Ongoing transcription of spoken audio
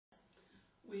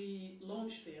We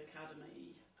launched the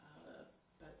Academy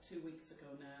about 2 weeks ago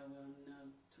now,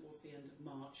 and towards the end of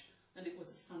March, and it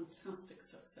was a fantastic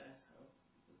success.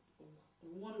 A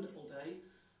wonderful day.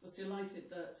 I was delighted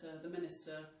that the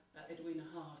Minister, Edwina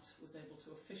Hart, was able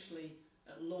to officially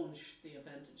launch the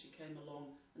event, and she came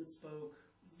along and spoke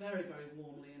very, very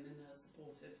warmly and in a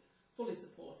supportive, fully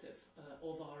supportive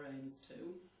of our aims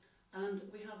too. And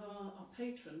we have our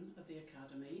patron of the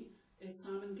Academy is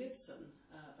Simon Gibson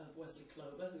of Wesley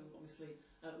Clover, who obviously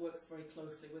works very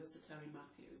closely with Sir Terry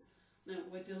Matthews. Now,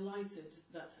 we're delighted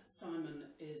that Simon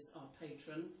is our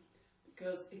patron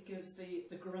because it gives the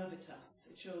gravitas.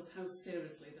 It shows how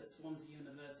seriously that Swansea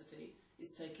University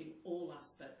is taking all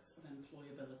aspects of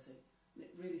employability. And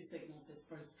it really signals this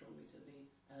very strongly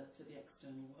to the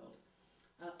external world.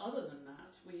 Other than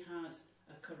that, we had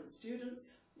current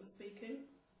students were speaking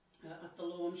at the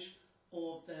launch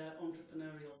of their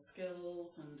entrepreneurial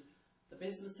skills and the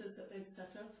businesses that they've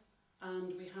set up.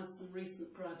 And we had some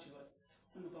recent graduates,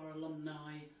 some of our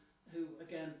alumni, who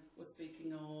again were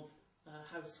speaking of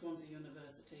how Swansea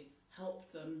University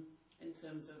helped them in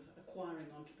terms of acquiring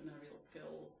entrepreneurial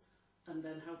skills, and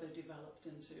then how they developed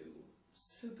into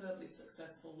superbly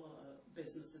successful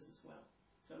businesses as well.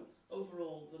 So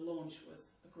overall, the launch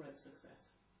was a great success.